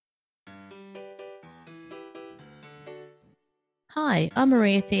Hi, I'm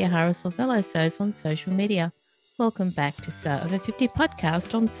Maria Theoharis or Velo Sews on social media. Welcome back to Sew Over 50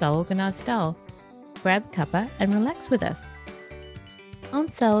 podcast on Sew Organised Style. Grab a cuppa and relax with us. On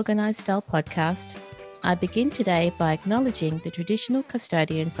Sew Organised Style podcast, I begin today by acknowledging the traditional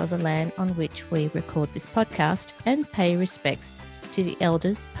custodians of the land on which we record this podcast and pay respects to the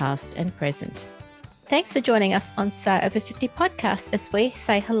elders past and present. Thanks for joining us on Sew Over 50 podcast as we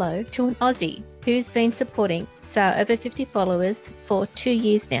say hello to an Aussie who's been supporting Sew Over 50 followers for 2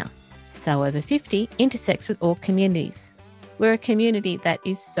 years now. Sew Over 50 intersects with all communities. We're a community that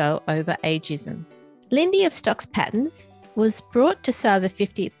is so over ageism. Lindy of Stocks Patterns was brought to Sew Over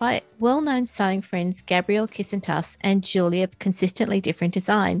 50 by well-known sewing friends Gabrielle Kissentas and Julie of Consistently Different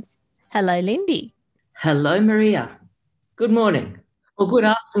Designs. Hello, Lindy. Hello, Maria. Good morning or good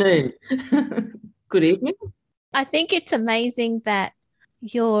afternoon. Good evening. I think it's amazing that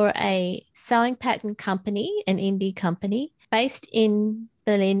you're a sewing pattern company, an indie company based in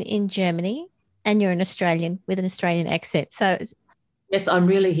Berlin in Germany, and you're an Australian with an Australian accent. So, yes, I'm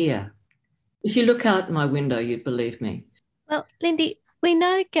really here. If you look out my window, you'd believe me. Well, Lindy, we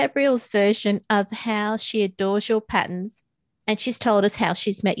know Gabrielle's version of how she adores your patterns, and she's told us how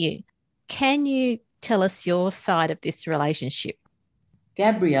she's met you. Can you tell us your side of this relationship?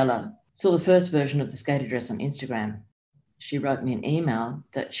 Gabriella saw the first version of the skater dress on Instagram. She wrote me an email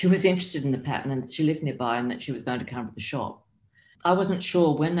that she was interested in the pattern and that she lived nearby and that she was going to come to the shop. I wasn't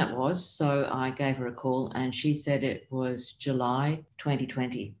sure when that was, so I gave her a call and she said it was July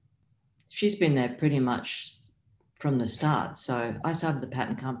 2020. She's been there pretty much from the start. So I started the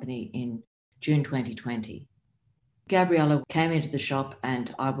pattern company in June 2020. Gabriella came into the shop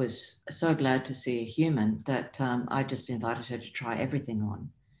and I was so glad to see a human that I just invited her to try everything on.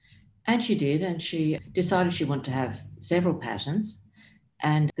 And she did, and she decided she wanted to have several patterns.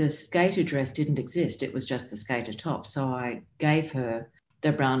 And the skater dress didn't exist. It was just the skater top. So I gave her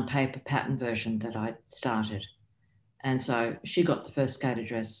the brown paper pattern version that I'd started. And so she got the first skater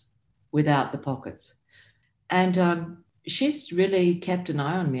dress without the pockets. And she's really kept an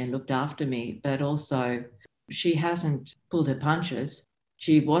eye on me and looked after me, but also she hasn't pulled her punches.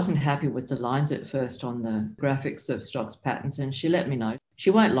 She wasn't happy with the lines at first on the graphics of Stocks Patterns, and she let me know.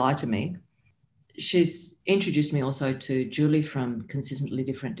 She won't lie to me. She's introduced me also to Julie from Consistently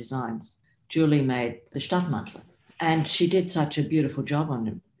Different Designs. Julie made the Stadtmantel, and she did such a beautiful job on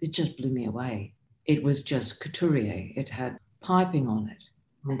it. It just blew me away. It was just couturier. It had piping on it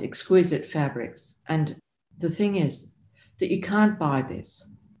and exquisite fabrics. And the thing is that you can't buy this.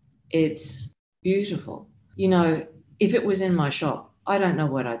 It's beautiful. You know, if it was in my shop, I don't know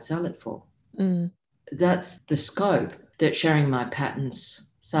what I'd sell it for. Mm. That's the scope that sharing my patterns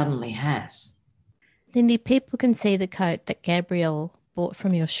suddenly has. Lindy, people can see the coat that Gabrielle bought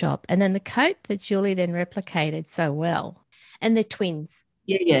from your shop and then the coat that Julie then replicated so well. And they're twins.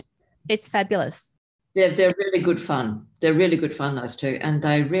 Yeah. It's fabulous. They're really good fun. They're really good fun, those two. And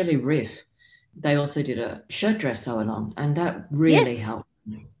they really riff. They also did a shirt dress sew along, and that really helped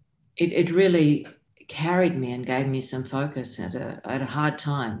me. It really carried me and gave me some focus at a hard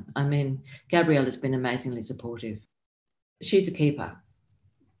time. I mean, Gabrielle has been amazingly supportive. She's a keeper.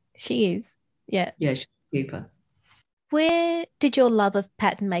 She is. Yeah. Yeah, she's a keeper. Where did your love of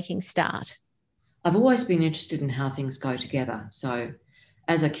pattern making start? I've always been interested in how things go together. So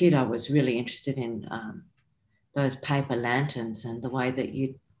as a kid, I was really interested in those paper lanterns and the way that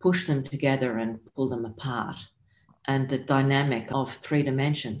you push them together and pull them apart and the dynamic of 3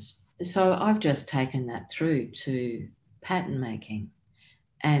 dimensions. So I've just taken that through to pattern making.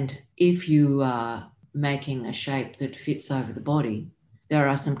 And if you are making a shape that fits over the body, there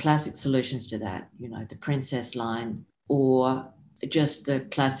are some classic solutions to that, you know, the princess line or just the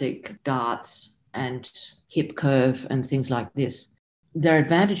classic darts and hip curve and things like this. There are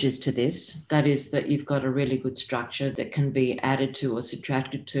advantages to this. That is that you've got a really good structure that can be added to or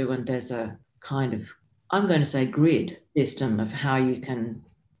subtracted to, and there's a kind of, I'm going to say, grid system of how you can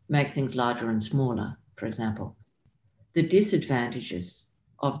make things larger and smaller, for example. The disadvantages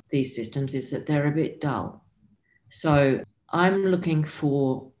of these systems is that they're a bit dull. So I'm looking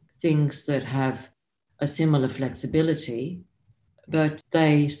for things that have a similar flexibility, but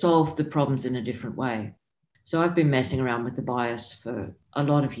they solve the problems in a different way. So I've been messing around with the bias for a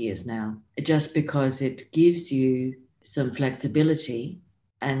lot of years now, just because it gives you some flexibility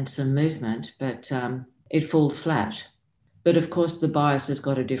and some movement, but it falls flat. But of course, the bias has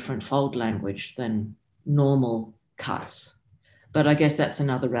got a different fold language than normal cuts. But I guess that's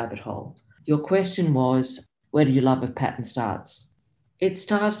another rabbit hole. Your question was, where do you love of pattern starts? It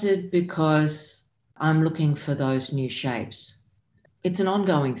started because I'm looking for those new shapes. It's an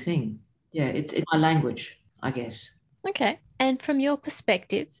ongoing thing. Yeah, it's my language, I guess. Okay. And from your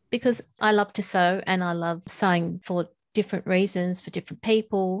perspective, because I love to sew and I love sewing for different reasons, for different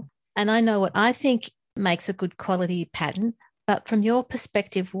people, and I know what I think makes a good quality pattern, but from your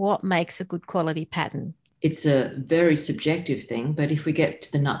perspective, what makes a good quality pattern? It's a very subjective thing, but if we get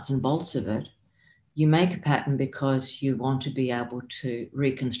to the nuts and bolts of it, you make a pattern because you want to be able to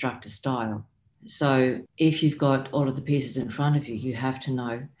reconstruct a style. So if you've got all of the pieces in front of you, you have to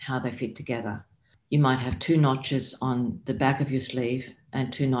know how they fit together. You might have 2 notches on the back of your sleeve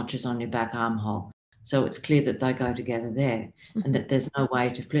and 2 notches on your back armhole. So it's clear that they go together there and that there's no way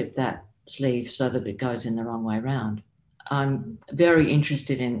to flip that sleeve so that it goes in the wrong way around. I'm very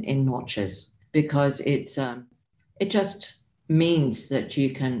interested in notches because it just means that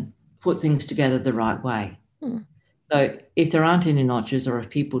you can put things together the right way. So if there aren't any notches, or if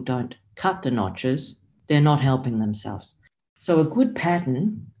people don't cut the notches, they're not helping themselves. So a good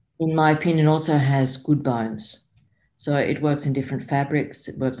pattern, in my opinion, also has good bones. So it works in different fabrics,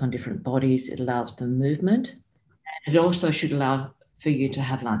 it works on different bodies, it allows for movement, and it also should allow for you to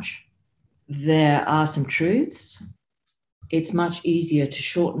have lunch. There are some truths. It's much easier to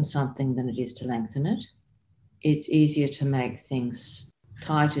shorten something than it is to lengthen it. It's easier to make things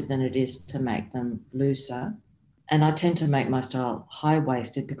tighter than it is to make them looser. And I tend to make my style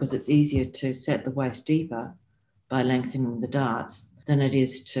high-waisted because it's easier to set the waist deeper by lengthening the darts than it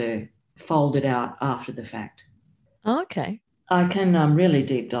is to fold it out after the fact. Okay. I can really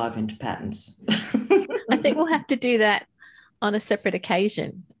deep dive into patterns. I think we'll have to do that on a separate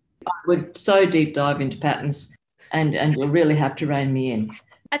occasion. I would so deep dive into patterns and you'll really have to rein me in.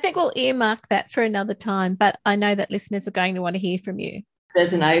 I think we'll earmark that for another time, but I know that listeners are going to want to hear from you.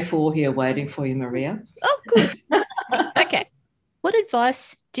 There's an A4 here waiting for you, Maria. Oh, good. Okay. What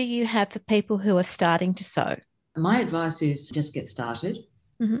advice do you have for people who are starting to sew? My advice is just get started.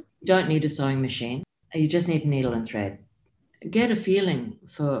 Mm-hmm. You don't need a sewing machine. You just need a needle and thread. Get a feeling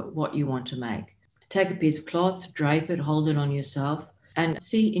for what you want to make. Take a piece of cloth, drape it, hold it on yourself, and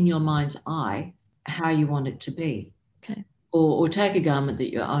see in your mind's eye how you want it to be. Okay. Or take a garment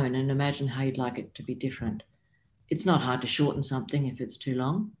that you own and imagine how you'd like it to be different. It's not hard to shorten something if it's too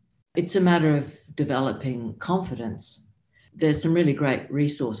long. It's a matter of developing confidence. There's some really great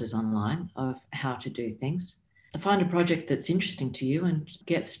resources online of how to do things. Find a project that's interesting to you and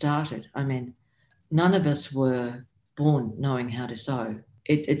get started. I mean, none of us were born knowing how to sew.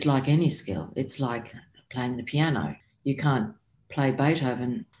 It's like any skill. It's like playing the piano. You can't play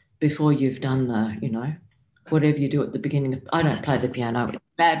Beethoven before you've done the, whatever you do at the beginning of, I don't play the piano.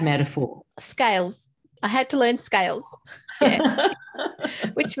 Bad metaphor. Scales. I had to learn scales. Yeah.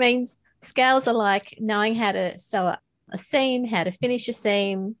 Which means scales are like knowing how to sew a seam, how to finish a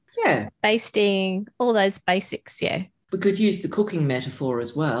seam, Yeah. basting, all those basics. Yeah. We could use the cooking metaphor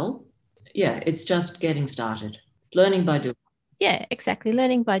as well. Yeah, it's just getting started. Learning by doing. Yeah, exactly.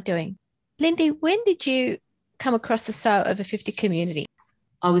 Learning by doing. Lindy, when did you come across the Sew Over 50 community?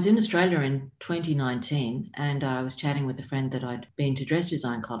 I was in Australia in 2019 and I was chatting with a friend that I'd been to dress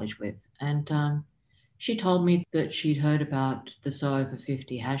design college with. And she told me that she'd heard about the Sew Over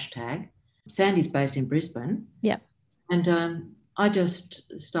 50 hashtag. Sandy's based in Brisbane. Yeah. And I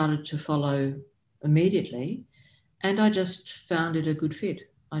just started to follow immediately and I just found it a good fit.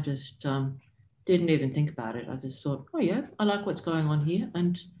 I just didn't even think about it. I just thought, oh, yeah, I like what's going on here.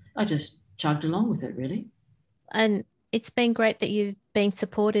 And I just chugged along with it, really. And it's been great that you've been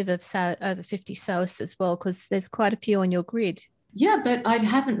supportive of Sew Over 50 sewists as well, because there's quite a few on your grid. Yeah, but I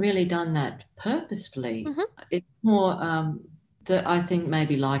haven't really done that purposefully. Mm-hmm. It's more that I think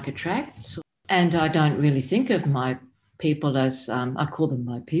maybe like attracts. And I don't really think of my people as, I call them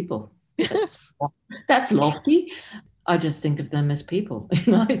my people. That's lofty. I just think of them as people.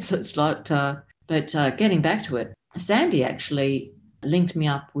 It's like, but getting back to it, Sandy actually linked me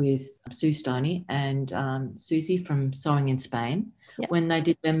up with Sue Stoney and Susie from Sewing in Spain when they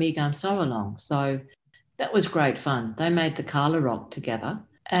did their Megam Sew Along. So that was great fun. They made the Carla Rock together.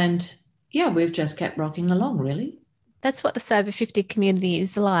 And yeah, we've just kept rocking along, really. That's what the Sew Over 50 community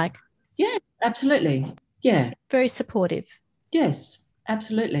is like. Yeah, absolutely. Yeah. Very supportive. Yes,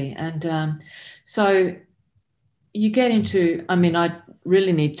 absolutely. And so you get into, I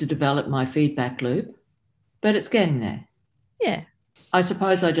really need to develop my feedback loop, but it's getting there. Yeah. I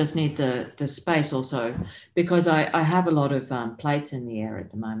suppose I just need the space also because I have a lot of plates in the air at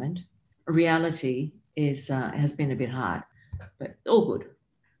the moment. Reality has been a bit hard, but all good.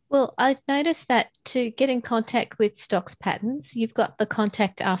 Well, I noticed that to get in contact with Stocks Patterns, you've got the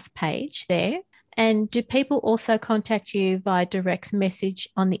Contact Us page there. And do people also contact you via direct message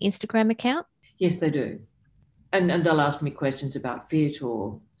on the Instagram account? Yes, they do. And they'll ask me questions about fit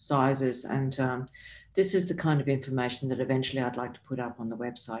or sizes. And this is the kind of information that eventually I'd like to put up on the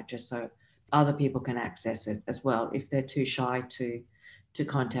website, just so other people can access it as well if they're too shy to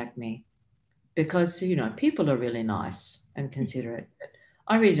contact me. Because, you know, people are really nice and considerate.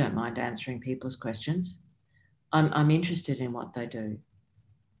 I really don't mind answering people's questions. I'm interested in what they do.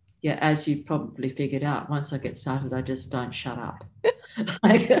 Yeah, as you probably figured out, once I get started, I just don't shut up.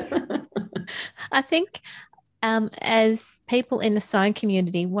 I think as people in the sewing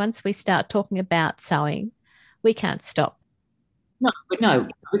community, once we start talking about sewing, we can't stop. No,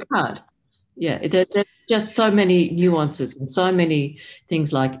 we can't. Yeah, there's just so many nuances and so many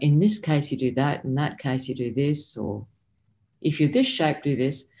things like, in this case, you do that, in that case, you do this, or if you're this shape, do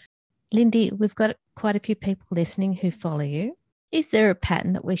this. Lindy, we've got quite a few people listening who follow you. Is there a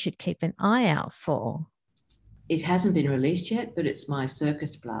pattern that we should keep an eye out for? It hasn't been released yet, but it's my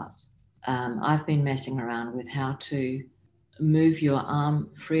circus blouse. I've been messing around with how to move your arm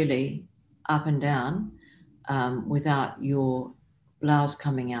freely up and down without your blouse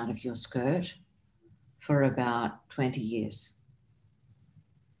coming out of your skirt for about 20 years.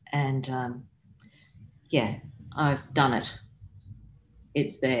 And yeah, I've done it.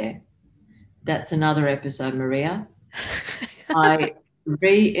 It's there. That's another episode, Maria. I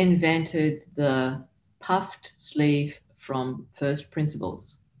reinvented the puffed sleeve from first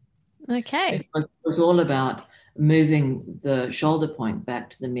principles. Okay. It was all about moving the shoulder point back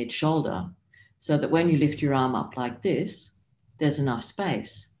to the mid shoulder so that when you lift your arm up like this, there's enough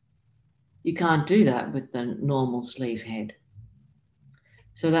space. You can't do that with the normal sleeve head.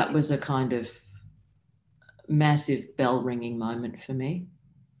 So that was a kind of massive bell ringing moment for me.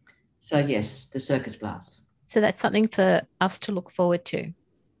 So yes, the circus blouse. So that's something for us to look forward to.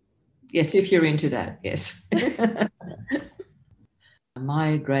 Yes, if you're into that, yes.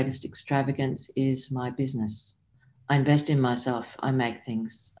 My greatest extravagance is my business. I invest in myself. I make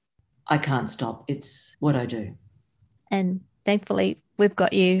things. I can't stop. It's what I do. And thankfully, we've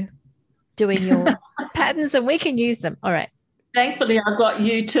got you doing your patterns and we can use them. All right. Thankfully, I've got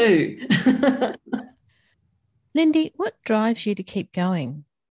you too. Lindy, what drives you to keep going?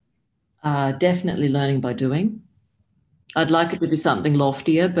 Definitely learning by doing. I'd like it to be something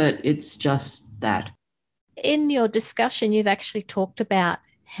loftier, but it's just that. In your discussion, you've actually talked about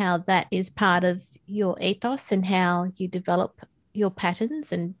how that is part of your ethos and how you develop your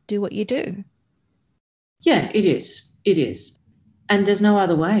patterns and do what you do. Yeah, it is. It is. And there's no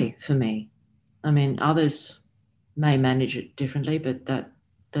other way for me. I mean, others may manage it differently, but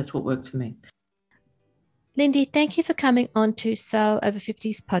that's what works for me. Lindy, thank you for coming on to Sew Over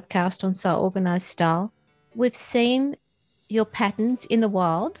 50's podcast on Sew Organised Style. We've seen your patterns in the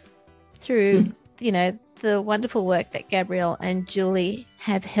wild through, the wonderful work that Gabrielle and Julie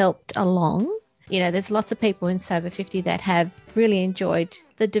have helped along. There's lots of people in Sew Over 50 that have really enjoyed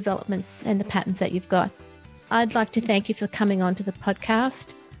the developments and the patterns that you've got. I'd like to thank you for coming on to the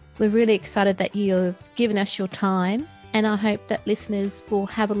podcast. We're really excited that you've given us your time, and I hope that listeners will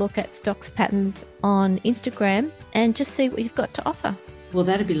have a look at Stocks Patterns on Instagram and just see what you've got to offer. Well,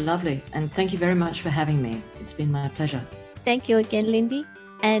 that'd be lovely. And thank you very much for having me. It's been my pleasure. Thank you again, Lindy,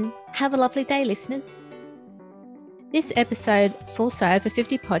 and have a lovely day, listeners. This episode for Sew Over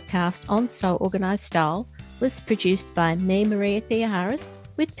 50 podcast on Sew Organised Style was produced by me, Maria Theoharis,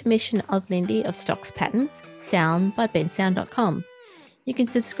 with permission of Lindy of Stocks Patterns, sound by bensound.com. You can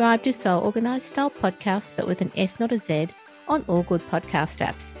subscribe to Sew Organised Style podcast, but with an S, not a Z, on all good podcast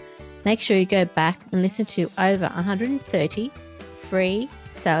apps. Make sure you go back and listen to over 130 free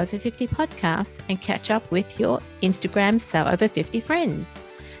Sew Over 50 podcasts and catch up with your Instagram Sew Over 50 friends.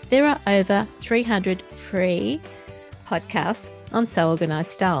 There are over 300 free podcasts on Sew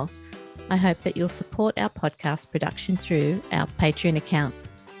Organised Style. I hope that you'll support our podcast production through our Patreon account.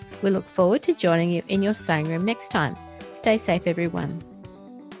 We look forward to joining you in your sewing room next time. Stay safe, everyone.